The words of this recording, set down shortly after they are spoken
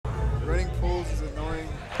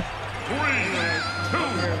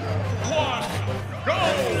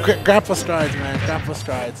Grapple Strides, man. Grapple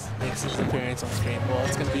Strides makes his appearance on stream. Well,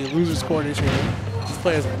 it's going to be Losers Quarters here. These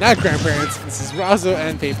players are not grandparents. This is Razo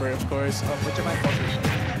and Paper, of course. Which of my cultures?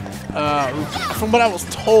 From what I was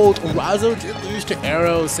told, Razo did lose to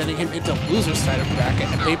Arrow, sending him into loser's side of the bracket,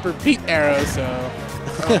 and Paper beat Arrow, so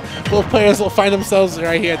both players will find themselves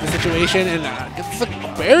right here at the situation, and it's a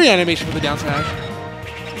berry animation for the down smash.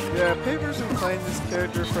 Yeah, Paper's been playing this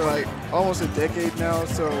character for like almost a decade now,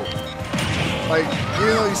 so like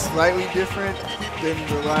even though he's slightly different than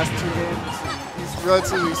the last 2 games, he's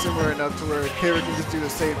relatively similar enough to where Paper can just do the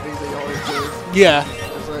same things that he always does. Yeah.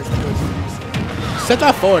 It's like, Set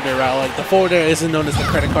that forwarder route. Like the forwarder isn't known as the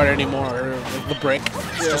credit card anymore, or like the brick.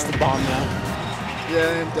 It's just the bomb now.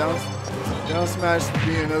 Yeah, and down smash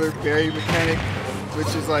being another berry mechanic, which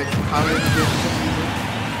is like common in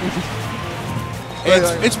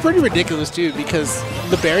It's pretty ridiculous too, because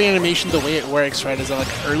the berry animation, the way it works, right, is that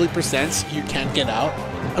like early percents you can't get out.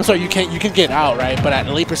 I'm sorry, you can get out, right, but at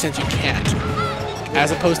late percents you can't.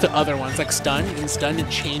 As opposed to other ones like stun. In stun it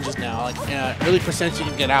changes now. Like early percents you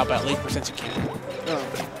can get out, but at late percents you can't. No, I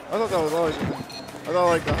thought that was always. I thought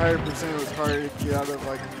like the higher percent was harder to get out of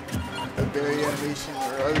like a berry animation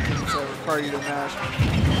or other things that require you to mash.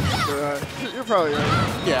 But you're probably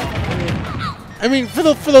right. Yeah. I mean, for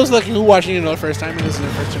those looking who watching it for the first time, and this is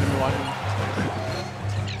their first tournament watching.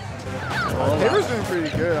 Paper's been pretty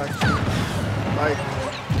good actually. Like,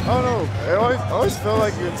 I don't know. I always felt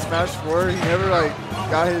like in Smash 4 he never like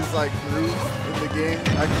got his like groove in the game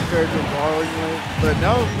compared to Ball, you know. But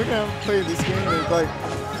now looking at him play this game, it's like,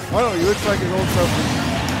 I don't know. He looks like his old self.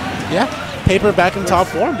 Yeah. Paper back in top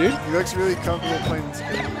form, dude. He looks really comfortable playing this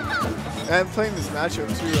game. And playing this matchup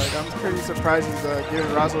too, like I'm pretty surprised he's giving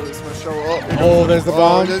Razo this much trouble. Oh, there's the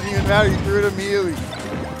bomb. It doesn't even matter, he threw it immediately. I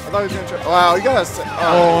thought he was gonna try. Wow, he got a.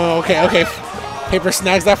 Oh, okay. Paper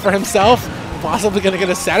snags that for himself. Possibly gonna get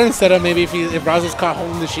a Saturn setup maybe if Razo's caught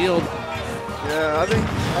holding the shield. Yeah, I think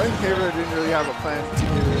Paper didn't really have a plan to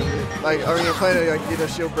get rid of it. Like, I mean, a plan to like get a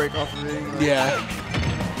shield break off of it. Like,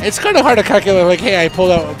 yeah. It's kind of hard to calculate. Like, hey, I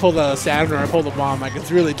pulled a Saturn or I pulled a bomb. Like,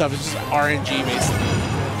 it's really tough. It's just RNG basically.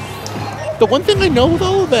 The one thing I know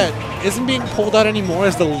though that isn't being pulled out anymore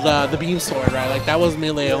is the beam sword, right? Like that was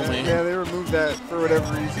melee only. Yeah, they removed that for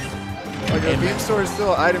whatever reason. Like a beam sword is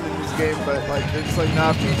still an item in this game, but like it's like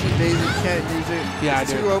nah, Peach and Daisy can't use it. Yeah,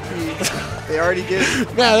 it's too OP. They already get.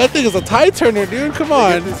 Man, that thing is a tide turner, dude. Come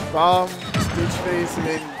on. They get this bomb, Stitch Face, and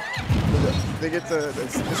then they get the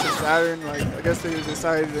Saturn. Like I guess they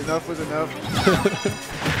decided enough was enough.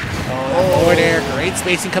 Over there, great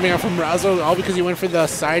spacing coming out from Razo, all because he went for the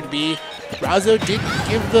side B. Razo did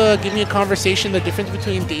give me a conversation. The difference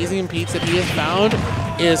between Daisy and Peach that he has found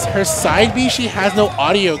is her side B, she has no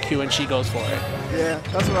audio cue and she goes for it. Yeah,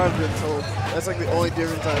 that's what I've been told. That's like the only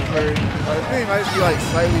difference I've heard. I think it might be like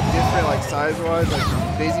slightly different, like size-wise.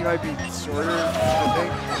 Like Daisy might be shorter, I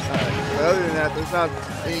think. But other than that, there's not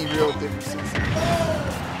any real differences.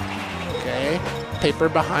 Okay. Paper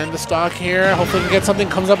behind the stock here. Hopefully we can get something.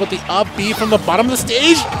 Comes up with the up B from the bottom of the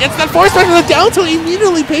stage. Gets that force back to the down tilt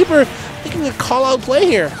immediately. Paper making a call-out play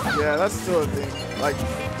here. Yeah, that's still a thing. Like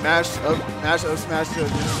mash up, smash to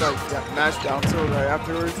just like mash down tilt right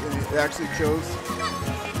afterwards, and it actually kills.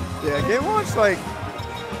 Yeah, Game Watch, like,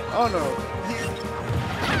 I don't know.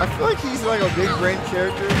 I feel like he's like a big brain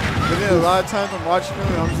character, but then a lot of times I'm watching him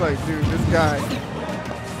and I'm just like, dude, this guy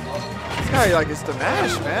like it's the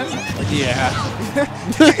mash, man. Yeah.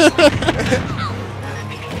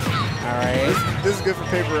 All right. This is good for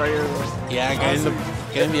Paper right here, though. Yeah,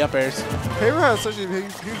 getting the up airs. Paper has such a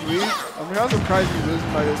huge lead. I mean, I'm surprised he's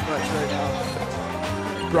losing by this much right now.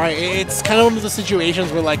 Right, it's kind of one of the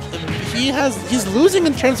situations where like he's losing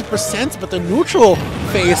in terms of percents, but the neutral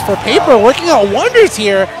phase for Paper working out wonders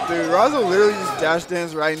here. Dude, Razo literally just dash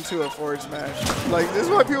dance right into a forward smash. Like this is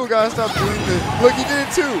why people gotta stop doing this. Look, he did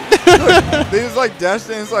it too. Look, they just like dash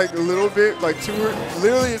dance like a little bit, like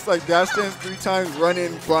literally it's like dash dance 3 times, run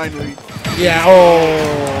in blindly. Yeah.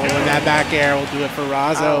 Oh, and that back air will do it for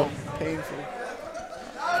Razo. Ow, painful.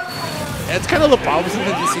 It's kind of the problem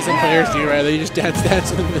that you see some players do, right? They just dance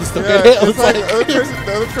and then still Yeah, get hit. it's like the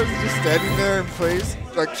other person's just standing there in place,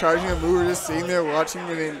 like charging a move, or just sitting there watching,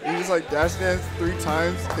 and then he just like dash dance 3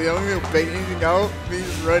 times. They don't even bait anything out. They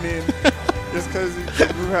just run in, just because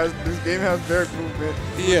this game has direct movement.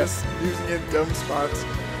 Yeah. Just using it in dumb spots.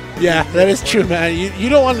 Yeah, that is true, man. You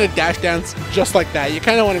don't want to dash dance just like that. You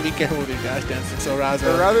kind of want to be careful with your dash dancing. So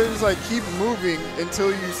Razo, I'd rather just like keep moving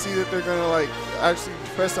until you see that they're gonna like actually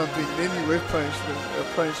press something, then you whiff punish them or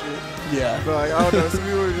punish it. yeah. But like I don't know, some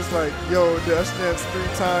people are just like, yo, dash dance 3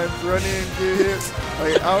 times, run in, get hit.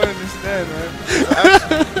 Like I don't understand,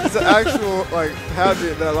 man. It's an actual like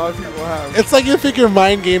habit that a lot of people have. It's like you think your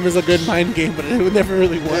mind game is a good mind game, but it never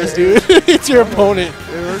really was, dude. It's your opponent.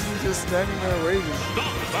 It wasn't just standing there waiting.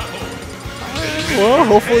 Well,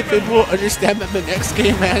 hopefully people will understand that the next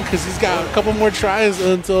game, man, because he's got a couple more tries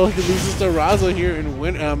until he loses to Razo here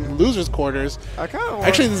in losers quarters. I kind of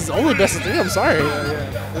Actually, this is only best of 3. I'm sorry.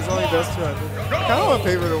 Yeah. It's only best 2. I kind of want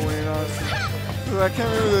Paper to win, honestly. Because I can't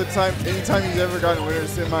remember the time, anytime he's ever gotten winner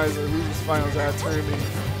semis or losers finals at a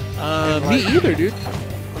tournament. Me either, dude.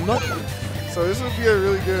 I'm not. So this would be a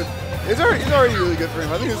really good. It's already really good for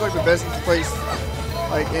him. I think it's like the best he's placed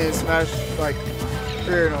like in Smash like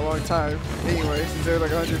career in a long time. Anyway, since there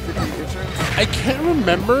like 150 entrants. I can't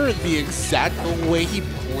remember the exact way he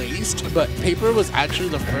placed, but Paper was actually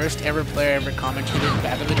the first ever player ever commentated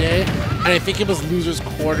back in the day, and I think it was losers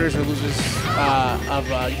quarters or losers of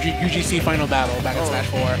UGC final battle back in Smash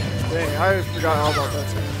 4. Dang, I forgot all about that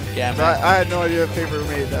too. Yeah, man. I had no idea if Paper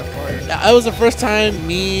made it that far. That was the first time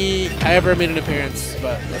I ever made an appearance,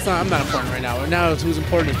 but I'm not important right now. Right now, who's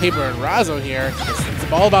important is Paper and Razo here.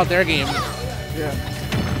 It's all about their game. Yeah.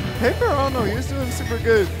 Paper, I don't know, he was doing super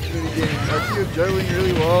good in the game. Like, he was juggling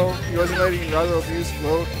really well. He wasn't letting Razo abuse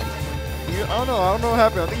float. I don't know what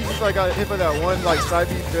happened. I think he just like got hit by that one like side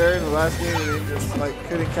beat there in the last game and then just like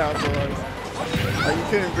couldn't capitalize. Like, you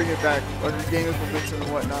couldn't bring it back on your game with momentum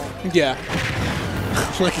and whatnot. Yeah.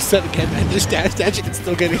 Like you said again, man, just dash dancing and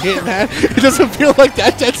still getting hit, man. It doesn't feel like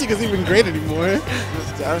dash dancing is even great anymore.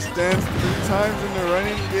 Just dash dance 3 times in the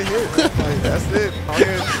running and get hit. Like, that's it.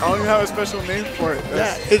 I don't even have a special name for it.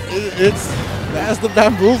 That's the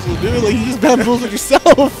bamboozle, dude. Like, you just bamboozled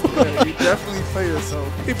yourself. Yeah, you definitely play yourself.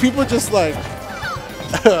 People just like,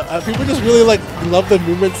 people just really like love the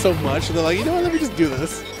movement so much, and they're like, you know what, let me just do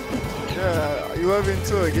this. Yeah, you love it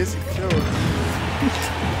until it gets you killed.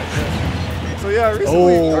 So yeah, I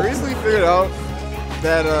recently figured out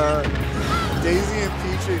that Daisy and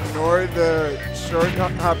Peach ignored the short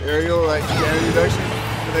hop aerial like damage reduction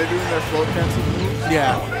when they're doing their float cancel move.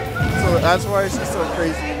 Yeah. So that's why it's just so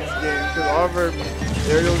crazy in this game, because all of our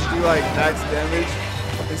aerials do like max damage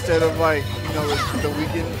instead of like, you know, the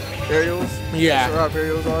weakened aerials. Yeah. Short hop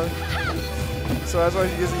aerials are. So that's why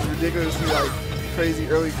she gets these ridiculously like crazy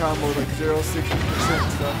early combos like 0-60%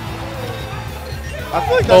 stuff. I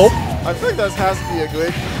feel like that has to be a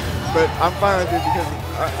glitch, but I'm fine with it because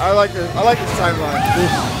I like this timeline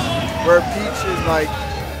where Peach and like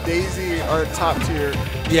Daisy are top tier.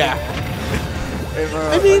 Yeah. And,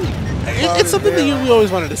 I mean, it's something that we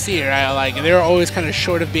always wanted to see, right? Like, they were always kind of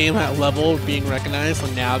short of being that level, of being recognized,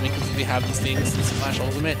 and now because they have these things in Smash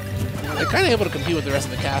Ultimate, they're kind of able to compete with the rest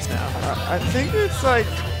of the cast now. I think it's like,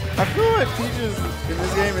 I feel like Peach in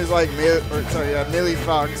this game is like Melee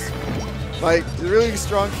Fox. Like, a really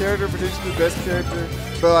strong character, potentially the best character,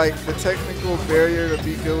 but like the technical barrier to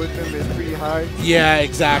be good with them is pretty high. Yeah,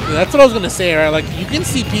 exactly. That's what I was gonna say, right? Like, you can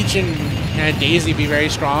see Peach and Daisy be very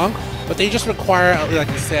strong, but they just require, like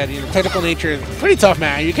I said, you know, technical nature is pretty tough,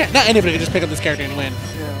 man. You can't, not anybody can just pick up this character and win.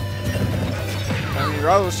 Yeah. I mean,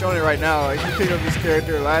 Razo's showing it right now. Like, he picked up this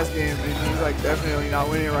character last game, and he's like definitely not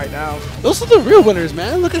winning right now. Those are the real winners,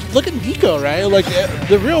 man. Look at Nico, right? Like,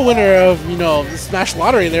 the real winner of, you know, the Smash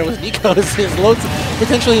Lottery there was Nico. His low,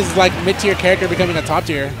 potentially his like mid-tier character becoming a top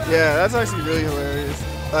tier. Yeah, that's actually really hilarious.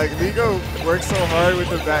 Like, Nico works so hard with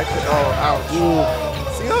the back. Oh, ouch. Ooh.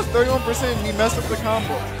 See, that was 31% and he messed up the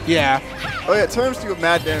combo. Yeah. Oh yeah, turns do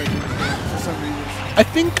mad damage for some reason. I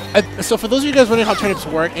think, so for those of you guys wondering how turnips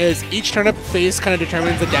work, is each turnip phase kind of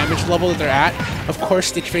determines the damage level that they're at. Of course,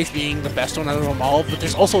 Stitch phase being the best one out of them all, but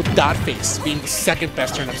there's also Dot phase being the second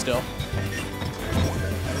best turnip still.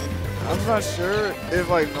 I'm not sure if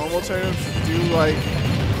like normal turnips do like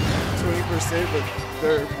 20%, but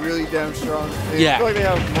they're really damn strong. Yeah. I feel like they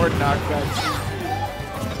have more knockback too.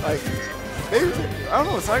 Like, I don't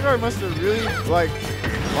know, Zygarde must have really like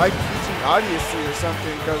teaching Odyssey or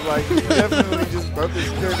something, because like he definitely just broke his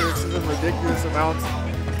character to some ridiculous amounts.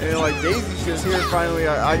 And like Daisy's just here finally.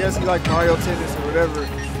 I guess he like Mario Tennis or whatever.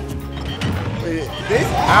 Wait, Daisy,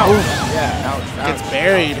 ouch. Yeah, ouch. Gets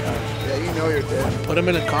buried. Yeah, you know you're dead. Put him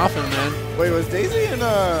in a coffin, man. Wait, was Daisy in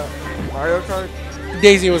Mario Kart?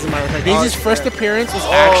 Daisy was in Mario Kart. Daisy's first appearance was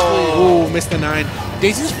actually... Ooh, missed the 9.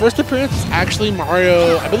 Daisy's first appearance was actually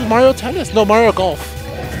Mario... I believe Mario Tennis. No, Mario Golf.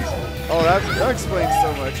 Oh, that explains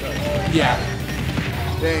so much. Yeah.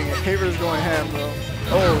 Dang, Paper's going ham, bro.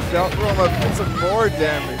 Oh, down throw him up, get some more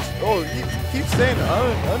damage. Oh, keep staying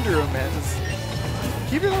under him, man. Just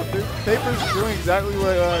keep it up, dude. Paper's doing exactly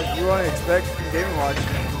what you want to expect from Game & Watch.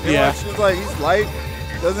 Game & Watch is like, he's light,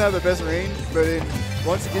 doesn't have the best range, but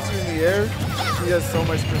once he gets you in the air, he has so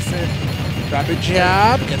much percent. Rapid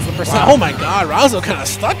jab, gets the percent. Wow. Oh my god, Razo kind of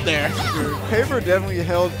stuck there. Dude, Paper definitely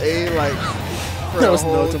held A like for there a was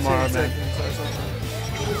whole no tomorrow, 10 man. seconds or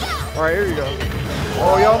something. All right, here we go.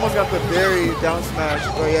 Oh, you almost got the berry down smash.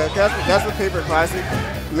 But yeah, that's the Paper classic.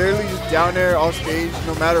 Literally just down there off stage,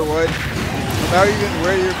 no matter what. No matter even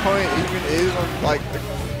where your opponent even is on like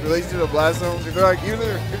relation to the blast zone. If they're like even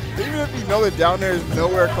if you know that down there is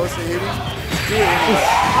nowhere close to hitting, just do it anyway.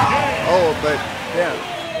 Oh, but damn.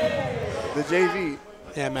 The JV.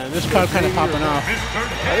 Yeah, man, this crowd kind of popping off.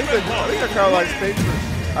 I think the crowd likes Paper.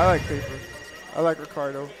 I like Paper. I like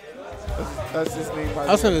Ricardo. That's his name. I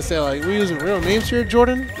was going to say, like, we're using real names here,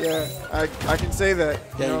 Jordan? Yeah, I can say that.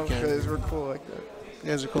 Yeah, you know, you can. because we're cool like that.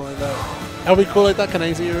 You guys are cool like that. Are we cool like that? Can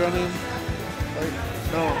I see your real name? Like,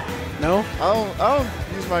 no. No? I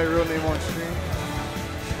don't use my real name on stream.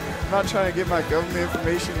 I'm not trying to get my government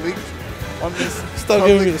information leaked on this.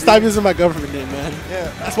 Stop using my government name, man.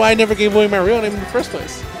 Yeah. That's why I never gave away my real name in the first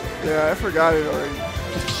place. Yeah, I forgot it already.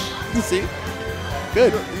 See?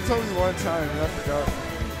 Good. You told me one time and I forgot.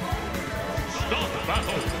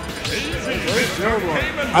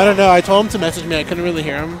 I don't know. I told him to message me. I couldn't really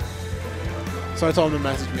hear him. So I told him to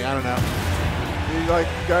message me. I don't know. Did you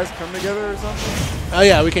guys come together or something? Oh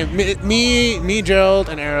yeah, we came. Me, Gerald,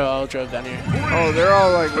 and Arrow all drove down here. Oh, they're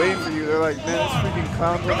all like waiting for you. They're like, man, this freaking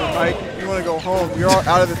clown's on the mic. You want to go home? You're all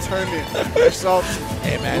out of the tournament. They're salty.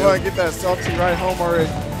 Hey man, you want to get that salty ride home already?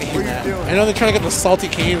 Hey, what man. are you doing? I know they're trying to get the salty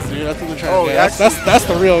canes, dude. That's what they're trying to get. Actually, That's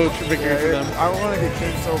the real victory for them. I want to get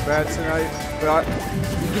cane so bad tonight, but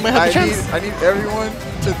you might have a chance. I need everyone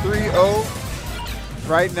to 3-0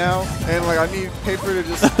 right now, and like I need Paper to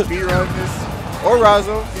just speed run this. Or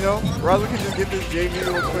Razo, you know, Razo can just get this JV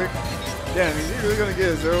real quick. Damn, is he really gonna get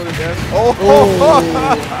a 0 to death? Oh,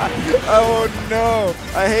 oh no!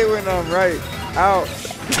 I hate when I'm right.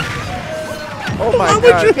 Ouch! Oh my god!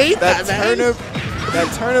 Why would you hate that, man? That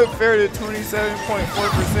turnip fair to 27.4%.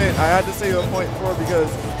 I had to say the 0.4 because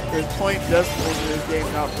there's point decimals in this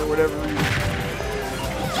game now for whatever reason.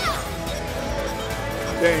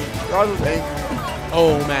 Dang, Razo's angry.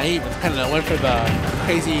 Oh man, he kind of went for the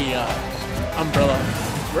crazy umbrella.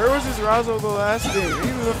 Where was this Razo the last game?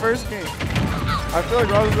 Even the first game. I feel like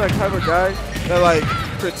Razo's that type of guy that like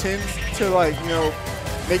pretends to like, you know,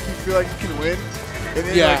 make you feel like you can win. And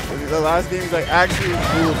then like, the last game he's like, actually,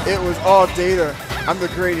 it was all data. I'm the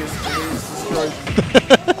greatest. And he just destroys you.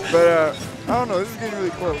 But I don't know, this is getting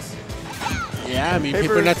really close. Yeah, I mean,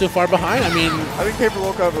 Paper not too far behind. I mean, I think Paper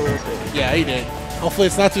woke up a little bit. Yeah, he did. Hopefully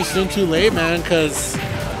it's not too soon, too late, man, because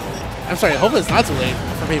I'm sorry, hopefully it's not too late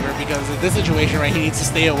for Paper, because in this situation, right, he needs to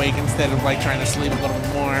stay awake instead of like trying to sleep a little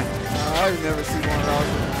bit more. I never sleep on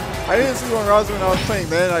Razo. I didn't sleep on Razo when I was playing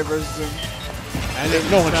Meta Knight versus him.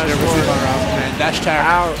 No one should ever sleep on Razo, man. Dash tower.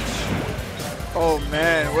 Ouch. Oh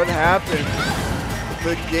man, what happened?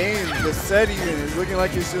 The game, the set even is looking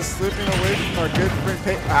like it's just slipping away from our good friend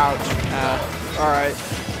Paper. Ouch. All right.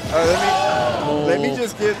 Let me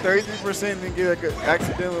just get 33% and then get like an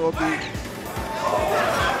accidental little beat.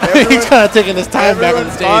 He's kind of taking his time back on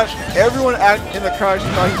the stage. Everyone in the crowd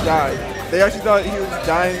actually thought he died. They actually thought he was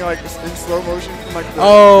dying like in slow motion from like the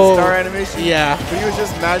star animation. Yeah. But he was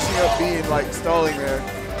just mashing up B and like stalling there,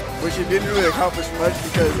 which it didn't really accomplish much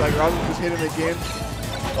because like Razo just hit him again.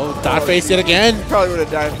 Oh, dot face it again. He probably would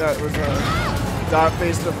have died if that was dot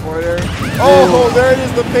face before there. Oh, there it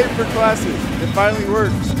is, the Paper classic. It finally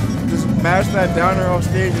works. Just mash that downer off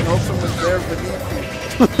stage and hope someone's there beneath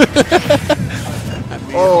you.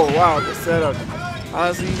 Oh wow, the setup.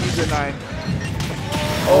 Honestly, he needs a 9.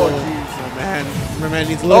 Oh jeez. Man, my man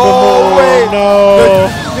needs a little bit more. Wait, no. The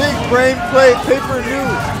big brain play. Paper knew.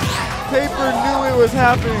 Paper knew it was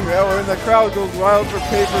happening. Oh, and the crowd goes wild for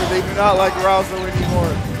Paper. They do not like Razo anymore.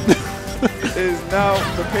 It is now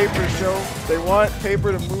the Paper show. They want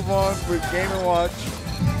Paper to move on with Game & Watch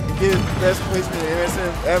and get his best placement in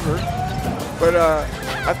MSM ever. But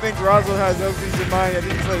I think Razo has other things in mind. I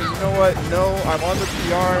think he's like, you know what? No, I'm on the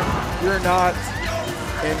PR. You're not.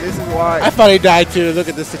 And this is why. I thought he died too. Look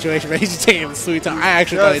at this situation, man. He's just taking his sweet time. I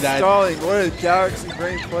actually thought he died. Stalling. What a Galaxy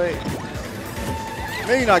Brain play.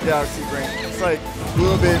 Maybe not Galaxy Brain. It's like a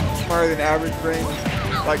little bit smarter than average brain.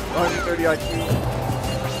 Like 130 IQ.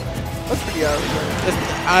 That's pretty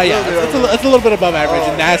average. It's a little bit above average,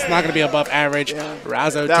 and that's not going to be above average. Yeah.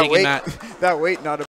 Razo taking that. That weight not